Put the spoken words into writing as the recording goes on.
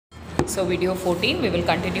So video 14, we will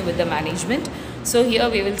continue with the management. So here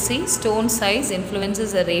we will see stone size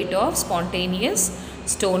influences the rate of spontaneous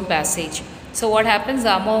stone passage. So what happens,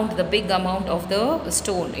 the big amount of the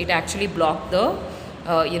stone, it actually block the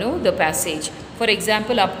the passage. For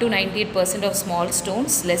example, up to 98% of small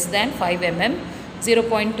stones less than 5 mm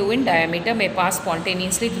 0.2 in diameter may pass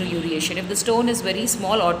spontaneously through urination. If the stone is very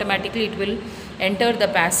small, automatically it will enter the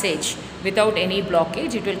passage without any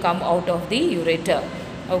blockage. It will come out of the ureter.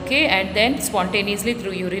 Okay, and then spontaneously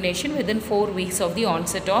through urination within 4 weeks of the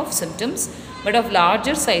onset of symptoms. But of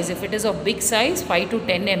larger size, if it is of big size 5 to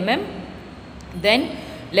 10 mm, then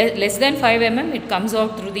less than 5 mm it comes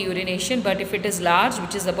out through the urination. But if it is large,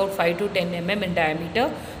 which is about 5 to 10 mm in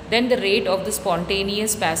diameter, then the rate of the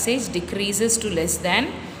spontaneous passage decreases to less than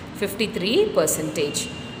 53%.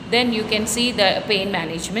 Then you can see the pain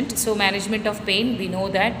management. So management of pain, we know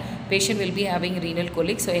that patient will be having renal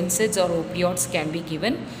colic, so NSAIDs or opioids can be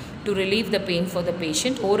given to relieve the pain for the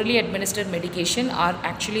patient. Orally administered medication are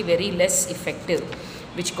actually very less effective,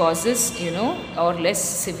 which causes or less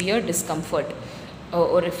severe discomfort,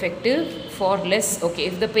 or effective for less. Okay,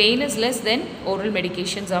 if the pain is less, then oral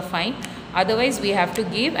medications are fine. Otherwise we have to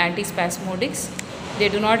give antispasmodics. They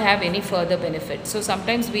do not have any further benefit. So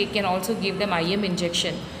sometimes we can also give them IM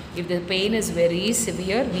injection. If the pain is very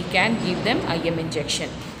severe, we can give them IM injection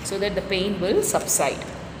so that the pain will subside.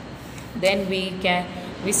 Then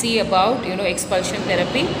we see about expulsion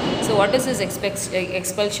therapy. So what is this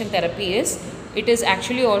expulsion therapy is? It is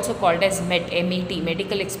actually also called as MET,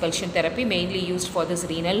 medical expulsion therapy, mainly used for this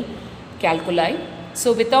renal calculi.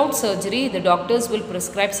 So without surgery, the doctors will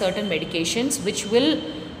prescribe certain medications which will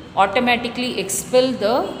automatically expel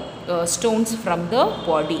the stones from the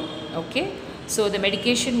body. Okay, so the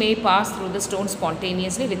medication may pass through the stone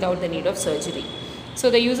spontaneously without the need of surgery. So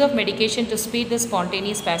the use of medication to speed the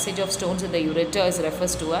spontaneous passage of stones in the ureter is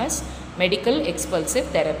referred to as medical expulsive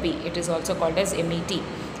therapy. It is also called as MET.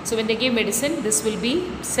 So when they give medicine, this will be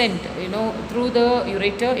sent through the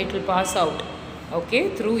ureter. It will pass out,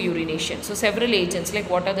 okay, through urination. So several agents, like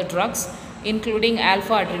what are the drugs, including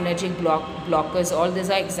alpha adrenergic blockers. All these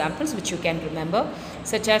are examples which you can remember,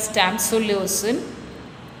 such as tamsulosin,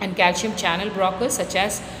 and calcium channel blockers such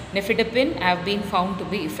as nifedipine have been found to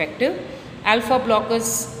be effective. Alpha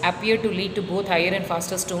blockers appear to lead to both higher and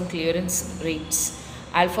faster stone clearance rates.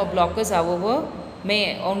 Alpha blockers, however,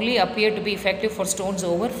 may only appear to be effective for stones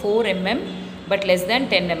over 4 mm but less than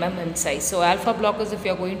 10 mm in size. So alpha blockers, if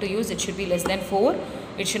you are going to use, it should be less than 4.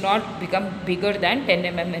 It should not become bigger than 10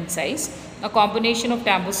 mm in size. A combination of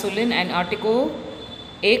tamsulosin and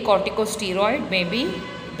a corticosteroid may be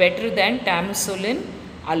better than tamsulosin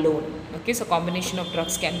alone. Okay, so combination of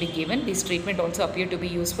drugs can be given. This treatment also appear to be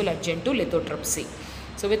useful adjunct to lithotripsy.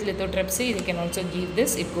 So with lithotripsy, they can also give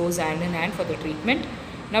this. It goes hand in hand for the treatment.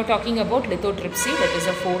 Now talking about lithotripsy, that is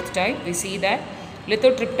a fourth type. We see that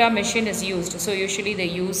lithotripta machine is used. So usually they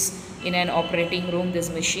use in an operating room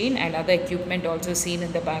this machine, and other equipment also seen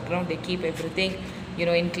in the background. They keep everything,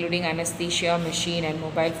 including anesthesia machine and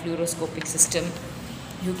mobile fluoroscopic system.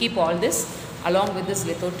 You keep all this along with this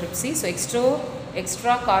lithotripsy. So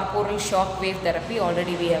extracorporeal shock wave therapy,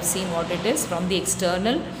 already we have seen what it is. From the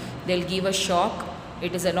external, they'll give a shock.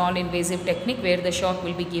 It is a non-invasive technique where the shock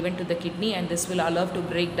will be given to the kidney, and this will allow to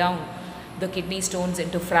break down the kidney stones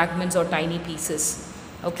into fragments or tiny pieces.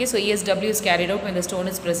 Okay, so ESW is carried out when the stone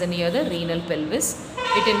is present near the renal pelvis.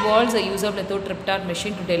 It involves the use of lithotripta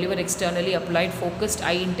machine to deliver externally applied focused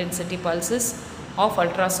high intensity pulses of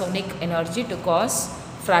ultrasonic energy to cause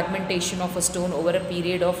fragmentation of a stone over a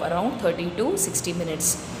period of around 30 to 60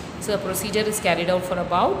 minutes. So the procedure is carried out for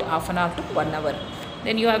about half an hour to 1 hour.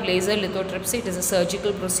 Then you have laser lithotripsy. It is a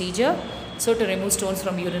surgical procedure, so to remove stones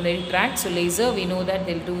from urinary tract. So laser, we know that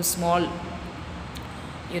they'll do small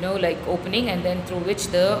like opening, and then through which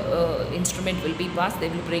the instrument will be passed. They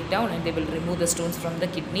will break down and they will remove the stones from the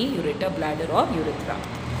kidney, ureter, bladder or urethra.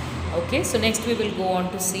 Okay, so next we will go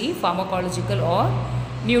on to see pharmacological or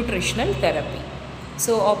nutritional therapy.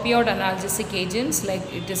 So opioid analgesic agents, like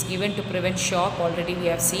it is given to prevent shock, already we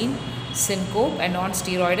have seen. Syncope and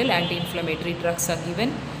non-steroidal anti-inflammatory drugs are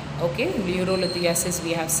given. Okay, urolithiasis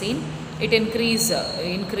we have seen. It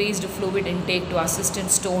increased fluid intake to assist in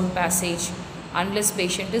stone passage unless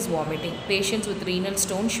patient is vomiting. Patients with renal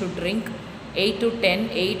stone should drink 8 to 10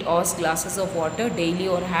 8-ounce glasses of water daily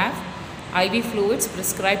or have IV fluids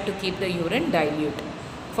prescribed to keep the urine dilute.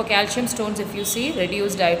 For calcium stones, if you see,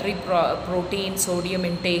 reduce dietary protein, sodium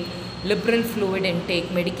intake, liberal fluid intake,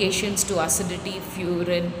 medications to acidity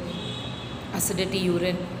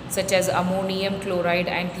urine such as ammonium chloride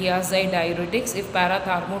and thiazide diuretics if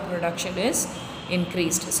parathyroid production is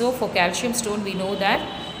increased. So for calcium stone, we know that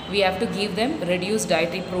we have to give them reduced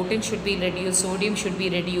dietary protein should be reduced, sodium should be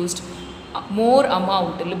reduced, more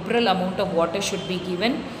amount, liberal amount of water should be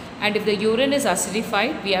given. And if the urine is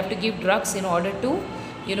acidified, we have to give drugs in order to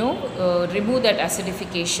remove that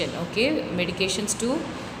acidification. Okay, medications to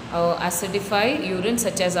acidify urine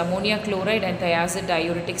such as ammonia chloride and thiazide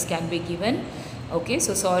diuretics can be given. Okay,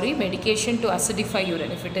 so sorry, medication to acidify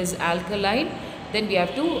urine. If it is alkaline, then we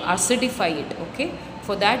have to acidify it. Okay,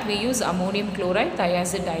 for that we use ammonium chloride,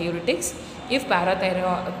 thiazide diuretics if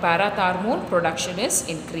parathyroid production is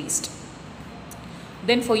increased.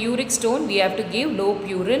 Then for uric stone, we have to give low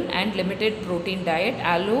purine and limited protein diet,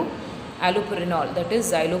 allopurinol, that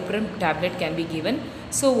is xyloprim tablet can be given.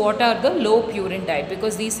 So what are the low purine diet?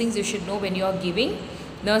 Because these things you should know when you are giving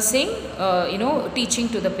nursing, teaching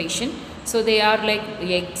to the patient. So they are like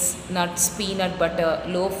eggs, nuts, peanut butter,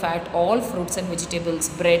 low fat, all fruits and vegetables,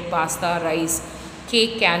 bread, pasta, rice,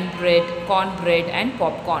 cake, canned bread, corn bread and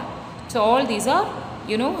popcorn. So all these are,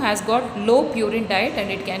 has got low purine diet and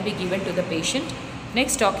it can be given to the patient.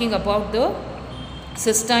 Next, talking about the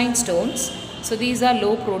cystine stones. So these are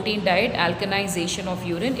low protein diet, alkalization of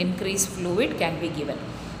urine, increased fluid can be given.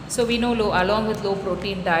 So we know along with low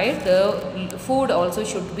protein diet, the food also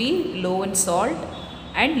should be low in salt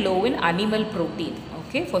and low in animal protein.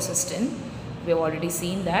 Okay, for cystine, we have already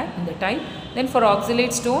seen that in the type. Then for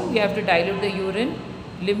oxalate stone, we have to dilute the urine.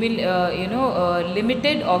 Limited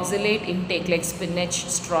oxalate intake like spinach,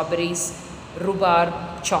 strawberries, rhubarb,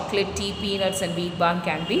 chocolate, tea, peanuts and wheat bran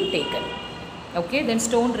can be taken. Okay, then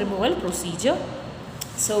stone removal procedure.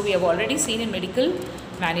 So we have already seen in medical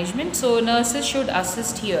management. So nurses should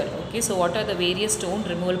assist here. Okay, so what are the various stone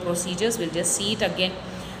removal procedures? We'll just see it again.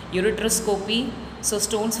 Ureteroscopy. So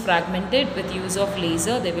stones fragmented with use of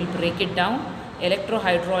laser, they will break it down.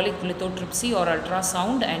 Electrohydraulic lithotripsy or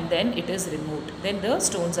ultrasound, and then it is removed. Then the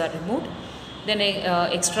stones are removed. Then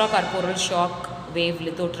extracorporeal shock wave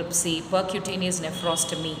lithotripsy, percutaneous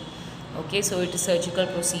nephrostomy. Okay, so it is surgical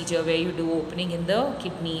procedure where you do opening in the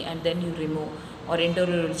kidney and then you remove, or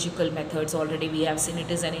endourological methods. Already we have seen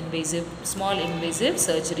it is an invasive, small invasive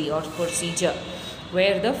surgery or procedure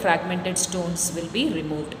where the fragmented stones will be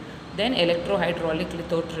removed. Then electrohydraulic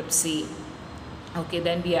lithotripsy. Okay,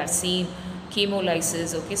 then we have seen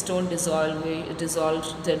chemolysis. Okay, stone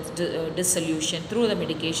dissolution through the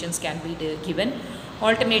medications can be given.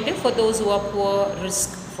 Alternative for those who are poor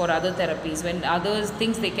risk for other therapies. When other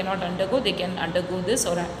things they cannot undergo, they can undergo this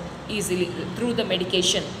or easily through the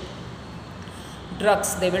medication.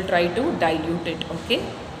 Drugs, they will try to dilute it. Okay.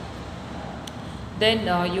 Then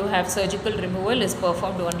you have surgical removal is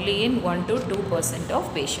performed only in 1 to 2%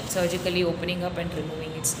 of patients. Surgically opening up and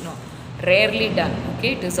removing, it's rarely done.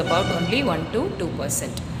 Okay, it is about only 1 to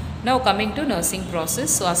 2%. Now coming to nursing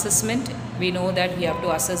process. So assessment, we know that we have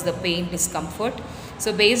to assess the pain, discomfort.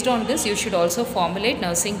 So based on this, you should also formulate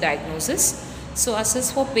nursing diagnosis. So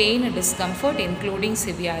assess for pain and discomfort including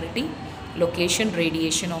severity, location,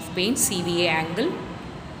 radiation of pain, CVA angle.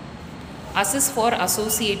 Assess for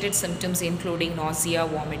associated symptoms including nausea,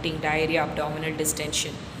 vomiting, diarrhea, abdominal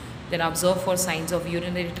distension. Then observe for signs of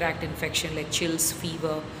urinary tract infection like chills,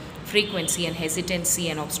 fever, frequency and hesitancy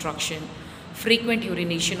and obstruction, frequent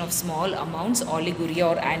urination of small amounts,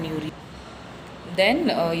 oliguria or anuria. Then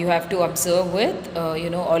you have to observe with,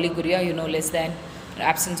 oliguria, less than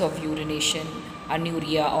absence of urination.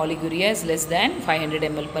 Anuria, oliguria is less than 500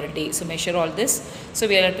 ml per day. So measure all this. So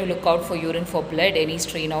we have to look out for urine for blood, any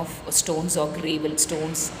strain of stones or gravel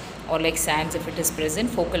stones or like sands if it is present.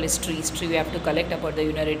 Focal history we have to collect about the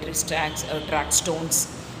urinary tract stones.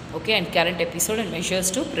 Okay, and current episode and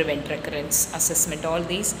measures to prevent recurrence. Assessment, all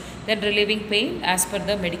these. Then relieving pain as per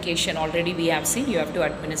the medication already we have seen, you have to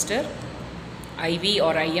administer. IV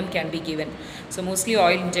or IM can be given. So mostly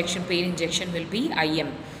oil injection, pain injection will be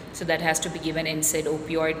IM. So that has to be given. NSAID,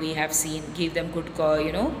 opioid we have seen, give them good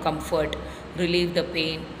comfort, relieve the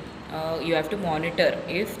pain. You have to monitor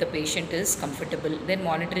if the patient is comfortable. Then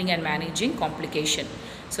monitoring and managing complication.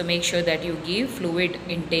 So make sure that you give fluid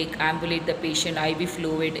intake, ambulate the patient, IV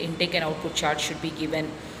fluid, intake and output chart should be given.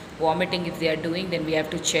 Vomiting if they are doing, then we have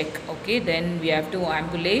to check. Okay, then we have to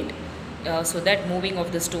ambulate. So that moving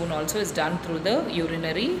of the stone also is done through the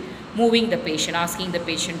urinary, moving the patient, asking the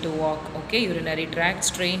patient to walk. Okay, urinary tract,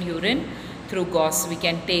 strain urine through gauze. We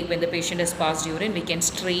can take, when the patient has passed urine, we can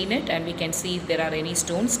strain it and we can see if there are any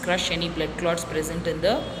stones, crush any blood clots present in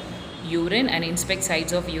the urine and inspect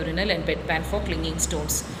sides of urinal and bedpan for clinging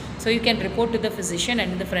stones. So you can report to the physician,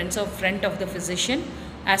 and in the front of the physician,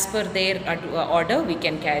 as per their order, we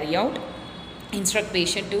can carry out. Instruct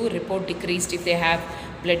patient to report decreased if they have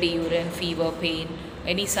bloody urine, fever, pain,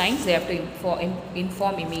 any signs they have to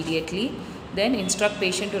inform immediately. Then instruct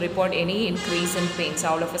patient to report any increase in pains.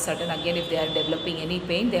 All of a sudden, again, if they are developing any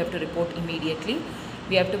pain, they have to report immediately.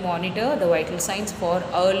 We have to monitor the vital signs for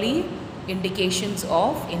early indications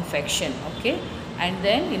of infection. Okay, and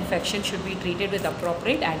then infection should be treated with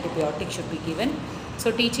appropriate antibiotic should be given.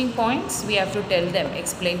 So teaching points, we have to tell them,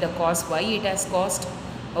 explain the cause, why it has caused,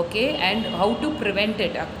 okay, and how to prevent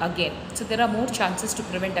it again. So there are more chances to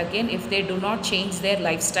prevent again if they do not change their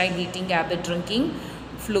lifestyle, eating habit, drinking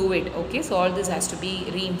fluid. Okay, so all this has to be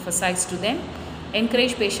re-emphasized to them.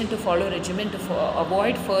 Encourage patient to follow regimen to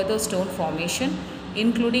avoid further stone formation,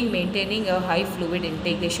 including maintaining a high fluid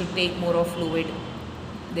intake. They should take more of fluid.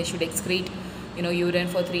 They should excrete urine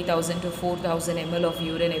for 3000 to 4000 ml of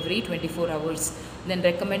urine every 24 hours. Then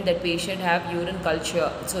recommend that patient have urine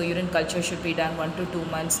culture. So urine culture should be done 1 to 2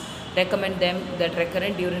 months. Recommend them that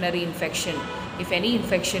recurrent urinary infection, if any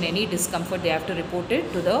infection, any discomfort, they have to report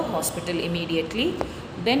it to the hospital immediately.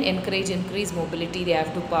 Then encourage increased mobility, they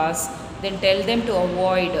have to pass. Then tell them to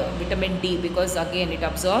avoid vitamin D, because again it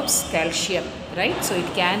absorbs calcium, right? So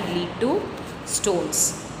it can lead to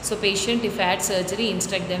stones. So patient, if had surgery,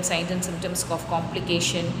 instruct them signs and symptoms of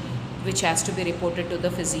complication which has to be reported to the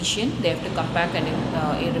physician. They have to come back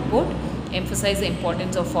and report. Emphasize the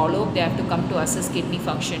importance of follow-up. They have to come to assess kidney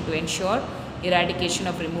function to ensure eradication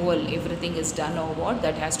of removal. Everything is done or what,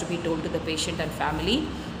 that has to be told to the patient and family.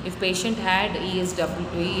 If patient had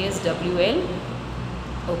ESWL,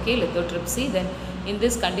 okay, lithotripsy, then in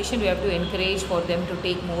this condition we have to encourage for them to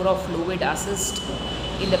take more of fluid, assist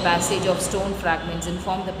in the passage of stone fragments,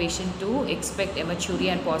 inform the patient to expect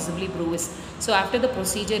hematuria and possibly bruise. So after the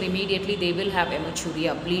procedure, immediately they will have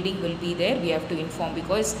hematuria, bleeding will be there. We have to inform,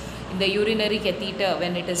 because in the urinary catheter,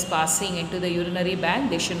 when it is passing into the urinary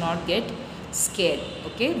bag, they should not get scared,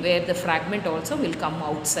 okay, where the fragment also will come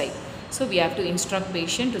outside. So we have to instruct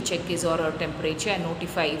patient to check his or her temperature and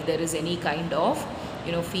notify if there is any kind of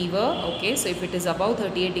fever. Okay, so if it is above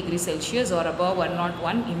 38 degrees Celsius or above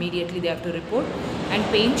 101, immediately they have to report, and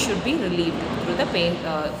pain should be relieved through the pain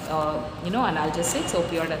analgesics,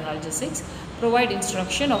 opioid analgesics. Provide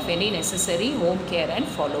instruction of any necessary home care and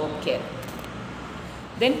follow-up care.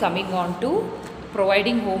 Then coming on to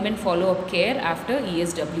providing home and follow-up care after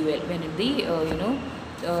ESWL. When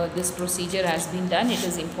the this procedure has been done, it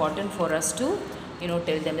is important for us to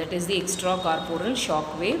tell them, that is the extracorporeal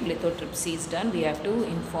shock wave lithotripsy is done. We have to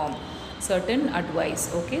inform certain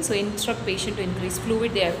advice. Okay, so instruct patient to increase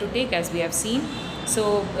fluid they have to take, as we have seen.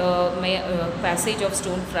 So passage of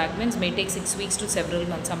stone fragments may take 6 weeks to several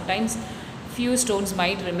months. Sometimes few stones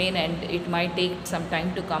might remain and it might take some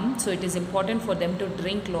time to come. So it is important for them to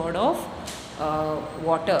drink lot of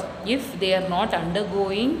water. If they are not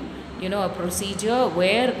undergoing a procedure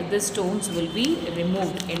where the stones will be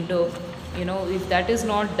removed into, if that is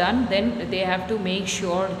not done, then they have to make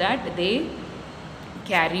sure that they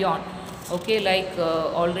carry on. Okay, like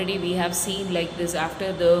already we have seen like this,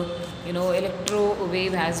 after the electro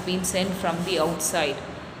wave has been sent from the outside,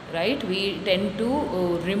 right, we tend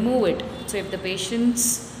to remove it. So if the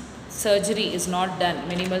patient's surgery is not done,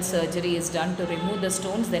 minimal surgery is done to remove the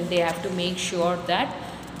stones, then they have to make sure that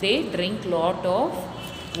they drink lot of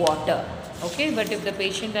water. Okay, but if the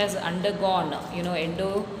patient has undergone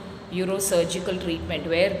neurosurgical treatment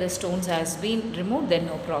where the stones has been removed, then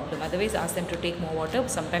no problem. Otherwise, ask them to take more water.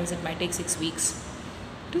 Sometimes it might take 6 weeks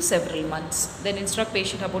to several months. Then instruct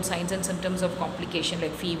patient about signs and symptoms of complication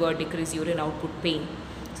like fever, decreased urine output, pain.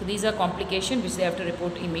 So these are complications which they have to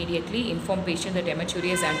report immediately. Inform patient that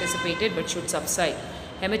hematuria is anticipated but should subside.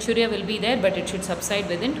 Hematuria will be there, but it should subside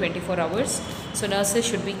within 24 hours. So nurses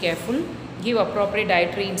should be careful. Give appropriate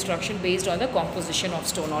dietary instruction based on the composition of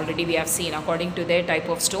stone. Already we have seen, according to their type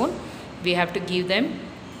of stone, we have to give them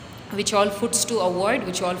which all foods to avoid,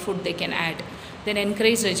 which all food they can add. Then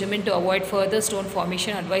encourage regimen to avoid further stone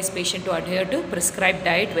formation. Advise patient to adhere to prescribed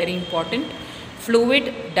diet, very important.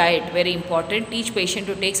 Fluid diet, very important. Teach patient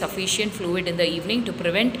to take sufficient fluid in the evening to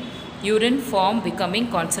prevent urine form becoming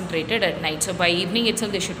concentrated at night. So by evening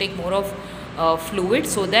itself they should take more of fluid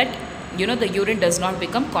so that the urine does not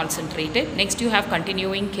become concentrated. Next, you have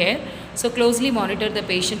continuing care. So closely monitor the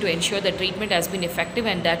patient to ensure the treatment has been effective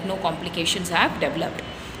and that no complications have developed.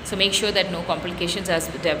 So make sure that no complications has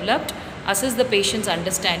developed. Assess the patient's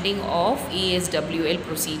understanding of ESWL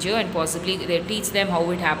procedure and possibly they teach them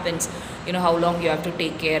how it happens, how long you have to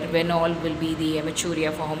take care, when all will be the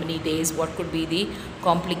hematuria, for how many days, what could be the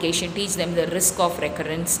complication, teach them the risk of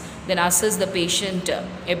recurrence. Then assess the patient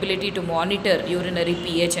ability to monitor urinary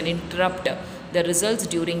pH and interrupt the results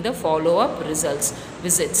during the follow-up visits.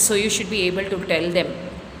 So you should be able to tell them,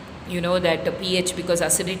 that pH, because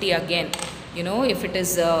acidity again if it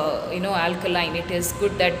is alkaline, it is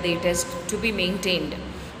good that it has to be maintained.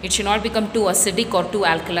 It should not become too acidic or too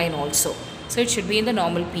alkaline also. So it should be in the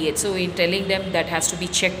normal pH. So we're telling them that has to be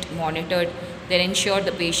checked, monitored. Then ensure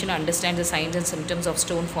the patient understands the signs and symptoms of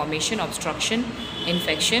stone formation, obstruction,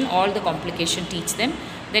 infection, all the complication, teach them.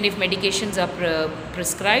 Then if medications are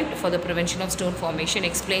prescribed for the prevention of stone formation,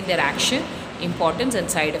 explain their action, importance and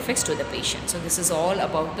side effects to the patient. So this is all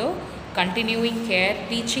about the continuing care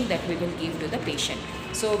teaching that we will give to the patient.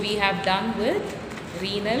 So we have done with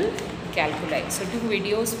renal calculi. So 2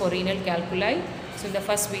 videos for renal calculi. So in the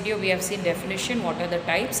first video we have seen definition, what are the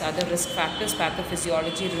types, other risk factors,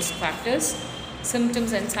 pathophysiology, risk factors,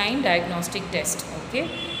 symptoms and sign, diagnostic test. Okay.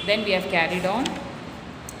 Then we have carried on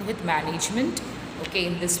with management. Okay,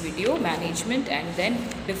 in this video, management, and then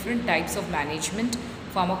different types of management,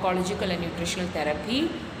 pharmacological and nutritional therapy,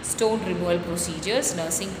 stone removal procedures,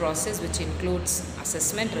 nursing process which includes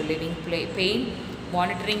assessment, relieving pain,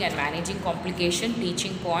 monitoring and managing complication,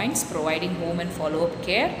 teaching points, providing home and follow-up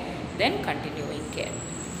care, then continuing care.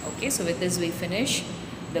 Okay, so with this we finish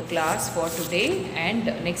the class for today, and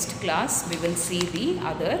next class we will see the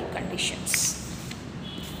other conditions.